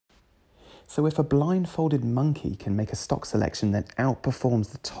So if a blindfolded monkey can make a stock selection that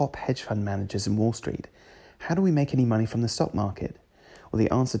outperforms the top hedge fund managers in Wall Street, how do we make any money from the stock market? Well,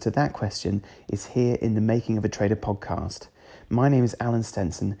 the answer to that question is here in the Making of a Trader podcast. My name is Alan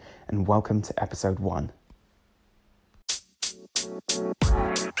Stenson, and welcome to episode 1.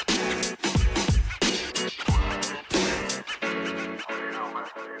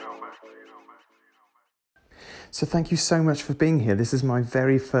 So thank you so much for being here. This is my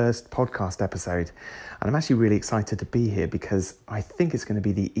very first podcast episode, and I'm actually really excited to be here because I think it's going to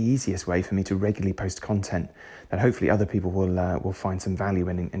be the easiest way for me to regularly post content that hopefully other people will find some value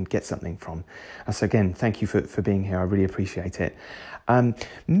in and get something from. And so again, thank you for being here. I really appreciate it.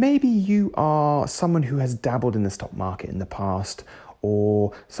 Maybe you are someone who has dabbled in the stock market in the past,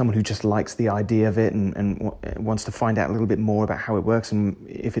 or someone who just likes the idea of it and wants to find out a little bit more about how it works and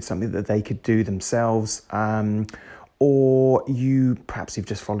if it's something that they could do themselves. Or perhaps you've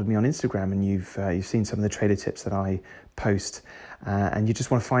just followed me on Instagram and you've seen some of the trader tips that I post, and you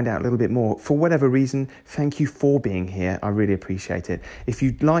just want to find out a little bit more. For whatever reason, thank you for being here. I really appreciate it. If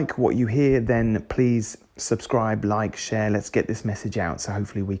you like what you hear, then please subscribe, like, share. Let's get this message out so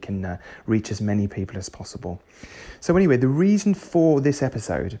hopefully we can reach as many people as possible. So anyway, the reason for this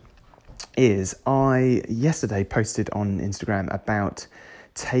episode is I yesterday posted on Instagram about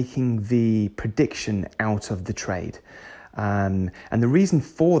taking the prediction out of the trade. And the reason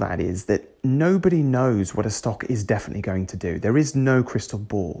for that is that nobody knows what a stock is definitely going to do. There is no crystal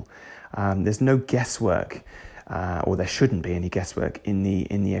ball. There's no guesswork, or there shouldn't be any guesswork in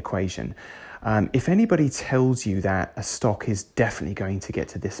the equation. If anybody tells you that a stock is definitely going to get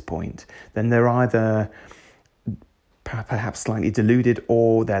to this point, then they're either perhaps slightly deluded,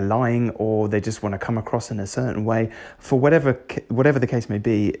 or they're lying, or they just want to come across in a certain way. For whatever the case may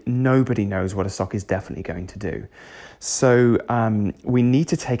be, nobody knows what a stock is definitely going to do. So we need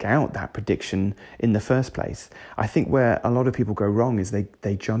to take out that prediction in the first place. I think where a lot of people go wrong is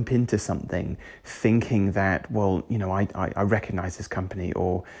they jump into something thinking that, well, I recognize this company,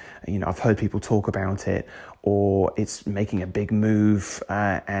 or I've heard people talk about it, or it's making a big move,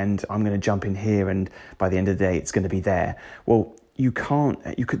 and I'm going to jump in here, and by the end of the day, it's going to be there. Well,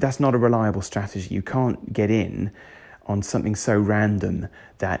 that's not a reliable strategy. You can't get in on something so random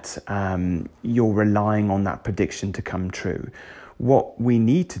that you're relying on that prediction to come true. What we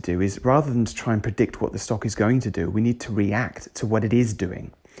need to do is, rather than to try and predict what the stock is going to do, we need to react to what it is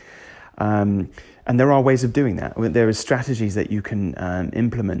doing. And there are ways of doing that. There are strategies that you can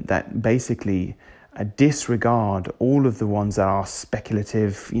implement that basically disregard all of the ones that are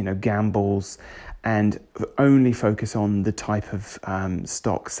speculative, gambles, and only focus on the type of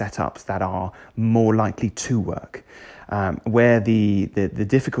stock setups that are more likely to work. Where the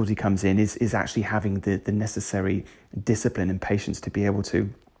difficulty comes in is actually having the necessary discipline and patience to be able to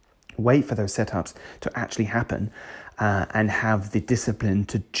wait for those setups to actually happen, and have the discipline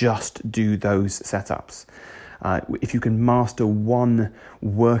to just do those setups. If you can master one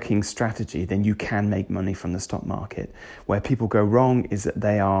working strategy, then you can make money from the stock market. Where people go wrong is that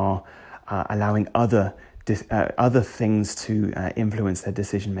they are allowing other things to influence their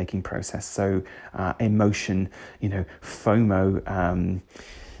decision-making process. So emotion, FOMO,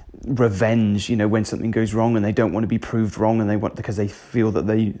 revenge, when something goes wrong and they don't want to be proved wrong, and because they feel that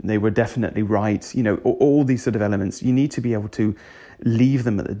they were definitely right, all these sort of elements. You need to be able to leave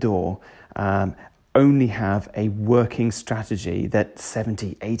them at the door. Only have a working strategy that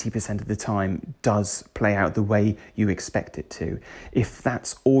 70-80% of the time does play out the way you expect it to. If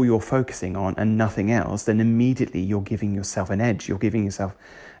that's all you're focusing on and nothing else, then immediately you're giving yourself an edge. You're giving yourself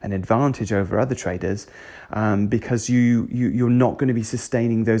an advantage over other traders, because you're not going to be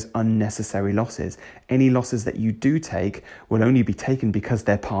sustaining those unnecessary losses. Any losses that you do take will only be taken because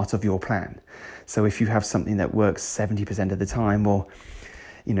they're part of your plan. So if you have something that works 70% of the time, well,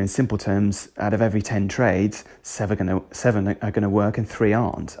 in simple terms, out of every 10 trades, 7 are going to work and 3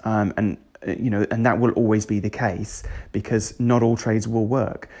 aren't. And that will always be the case, because not all trades will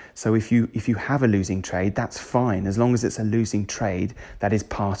work. So if you have a losing trade, that's fine. As long as it's a losing trade that is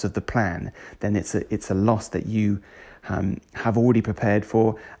part of the plan, then it's a loss that you have already prepared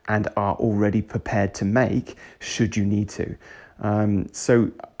for and are already prepared to make should you need to. So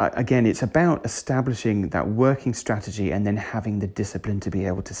again, it's about establishing that working strategy and then having the discipline to be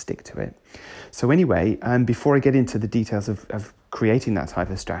able to stick to it. So anyway, before I get into the details of creating that type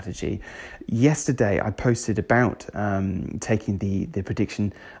of strategy, yesterday I posted about taking the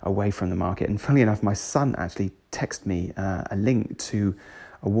prediction away from the market. And funnily enough, my son actually texted me a link to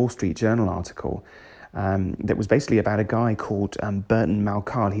a Wall Street Journal article that was basically about a guy called Burton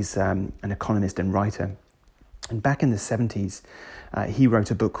Malcarl. He's an economist and writer. And back in the 70s, he wrote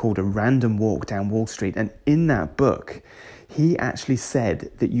a book called A Random Walk Down Wall Street. And in that book, he actually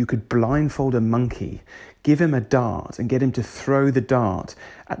said that you could blindfold a monkey, give him a dart and get him to throw the dart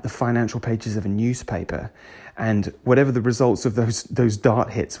at the financial pages of a newspaper. And whatever the results of those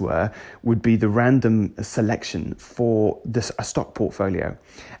dart hits were, would be the random selection for a stock portfolio.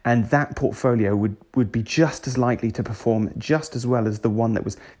 And that portfolio would be just as likely to perform just as well as the one that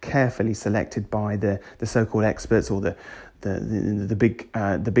was carefully selected by the so-called experts or the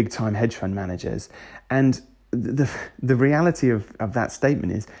big time hedge fund managers. And the reality of that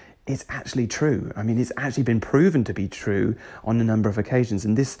statement is it's actually true. I mean, it's actually been proven to be true on a number of occasions.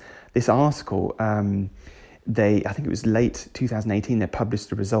 And this article, I think it was late 2018, they published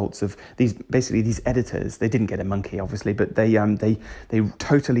the results of these editors. They didn't get a monkey, obviously, but they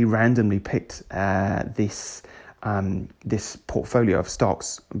totally randomly picked this portfolio of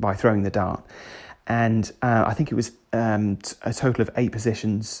stocks by throwing the dart. And I think it was a total of 8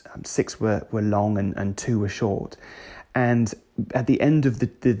 positions. 6 were long and 2 were short. And at the end of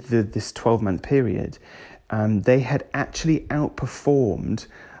this 12-month period, they had actually outperformed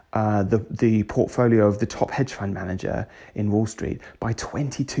the portfolio of the top hedge fund manager in Wall Street by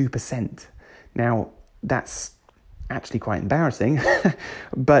 22%. Now, that's actually quite embarrassing,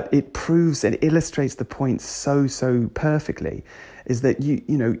 but it proves and illustrates the point so perfectly, is that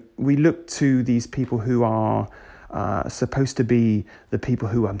we look to these people who are supposed to be the people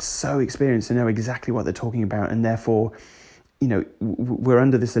who are so experienced and know exactly what they're talking about, and therefore we're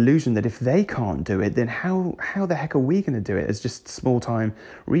under this illusion that if they can't do it, then how the heck are we going to do it as just small-time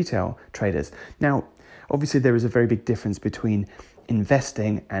retail traders? Now, obviously, there is a very big difference between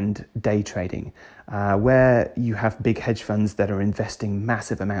investing and day trading. Where you have big hedge funds that are investing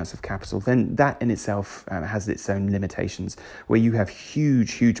massive amounts of capital, then that in itself has its own limitations. Where you have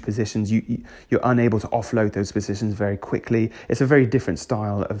huge positions, you're unable to offload those positions very quickly. It's a very different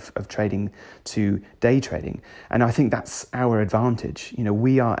style of trading to day trading. And I think that's our advantage.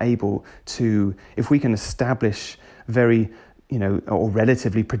 We are able to, if we can establish very or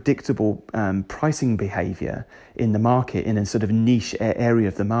relatively predictable pricing behavior in the market, in a sort of niche area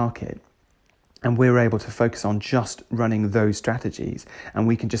of the market, and we're able to focus on just running those strategies, and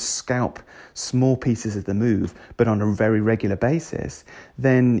we can just scalp small pieces of the move, but on a very regular basis,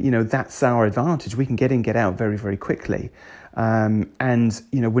 then, that's our advantage. We can get in, get out very, very quickly. And,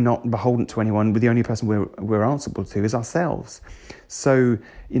 we're not beholden to anyone. The only person we're answerable to is ourselves. So,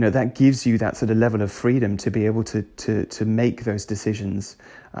 that gives you that sort of level of freedom to be able to make those decisions,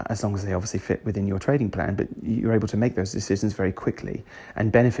 as long as they obviously fit within your trading plan, but you're able to make those decisions very quickly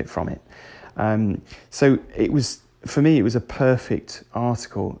and benefit from it. So for me, it was a perfect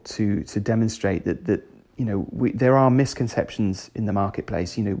article to demonstrate that there are misconceptions in the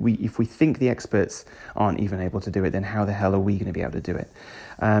marketplace. If we think the experts aren't even able to do it, then how the hell are we going to be able to do it?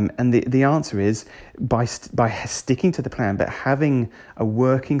 And the answer is by sticking to the plan, but having a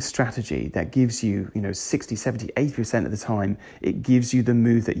working strategy that gives you, 60, 70, 80% of the time, it gives you the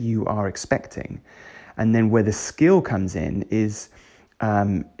move that you are expecting. And then where the skill comes in is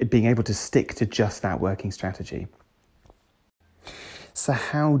being able to stick to just that working strategy. So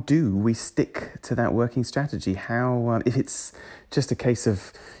how do we stick to that working strategy? How, if it's just a case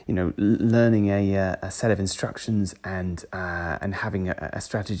of, learning a set of instructions and having a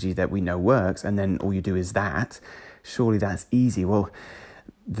strategy that we know works, and then all you do is that, surely that's easy. Well,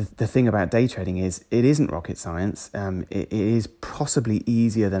 the thing about day trading is it isn't rocket science. It is possibly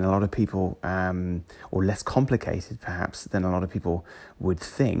easier than a lot of people, or less complicated perhaps than a lot of people would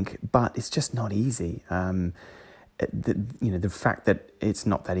think, but it's just not easy. The fact that it's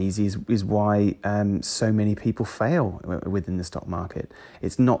not that easy is why so many people fail within the stock market.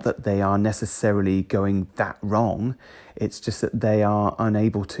 It's not that they are necessarily going that wrong. It's just that they are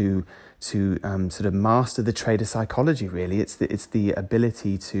unable to sort of master the trader psychology. Really, it's the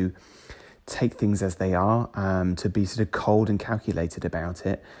ability to take things as they are, to be sort of cold and calculated about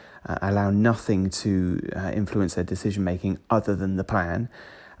it, allow nothing to influence their decision making other than the plan.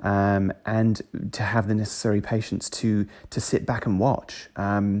 And to have the necessary patience to sit back and watch.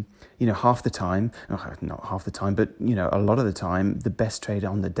 Half the time, not half the time, but a lot of the time, the best trade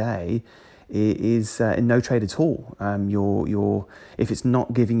on the day is no trade at all. If it's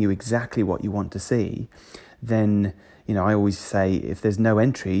not giving you exactly what you want to see, then I always say if there's no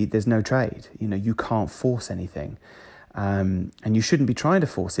entry, there's no trade. You can't force anything, and you shouldn't be trying to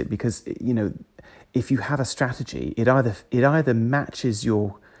force it, because if you have a strategy, it either matches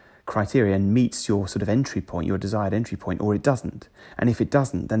your criteria and meets your sort of entry point, your desired entry point, or it doesn't. And if it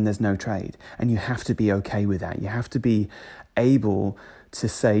doesn't, then there's no trade. And you have to be okay with that. You have to be able to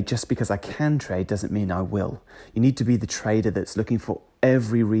say just because I can trade doesn't mean I will. You need to be the trader that's looking for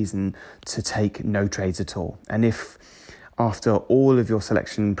every reason to take no trades at all. And if after all of your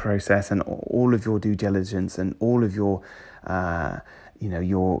selection process and all of your due diligence and all of your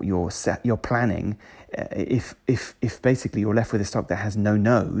your planning, if basically you're left with a stock that has no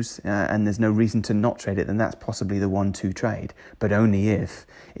no's and there's no reason to not trade it, then that's possibly the one to trade, but only if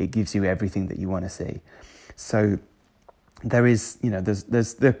it gives you everything that you want to see. So there is,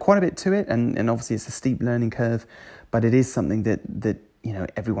 there's quite a bit to it, and obviously it's a steep learning curve, but it is something that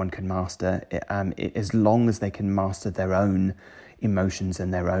everyone can master, as long as they can master their own emotions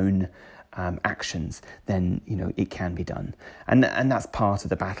and their own actions, then it can be done, and that's part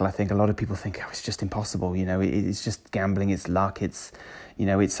of the battle. I think a lot of people think, it's just impossible. It's just gambling, it's luck, it's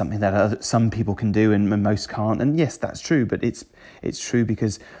something that some people can do and most can't. And yes, that's true, but it's true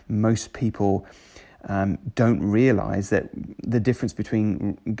because most people don't realize that the difference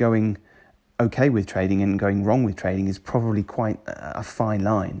between going okay with trading and going wrong with trading is probably quite a fine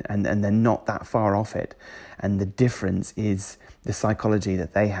line, and they're not that far off it. And the difference is the psychology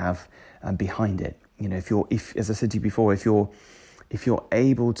that they have behind it. If as I said to you before, if you're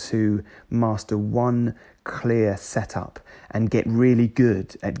able to master one clear setup and get really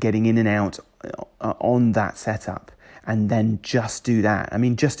good at getting in and out on that setup, and then just do that.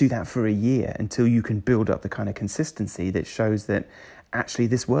 Just do that for a year until you can build up the kind of consistency that shows that actually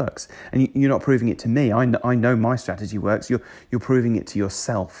this works. And you're not proving it to me. I know my strategy works. You're proving it to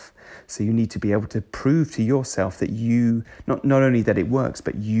yourself. So you need to be able to prove to yourself that you, not only that it works,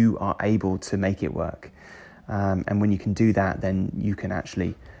 but you are able to make it work. And when you can do that, then you can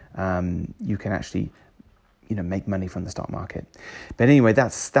actually make money from the stock market. But anyway,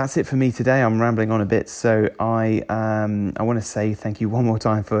 that's it for me today. I'm rambling on a bit, so I want to say thank you one more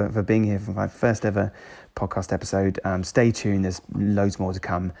time for being here for my first ever podcast episode. Stay tuned. There's loads more to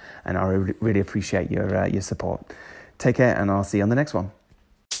come, and I really appreciate your support. Take care, and I'll see you on the next one.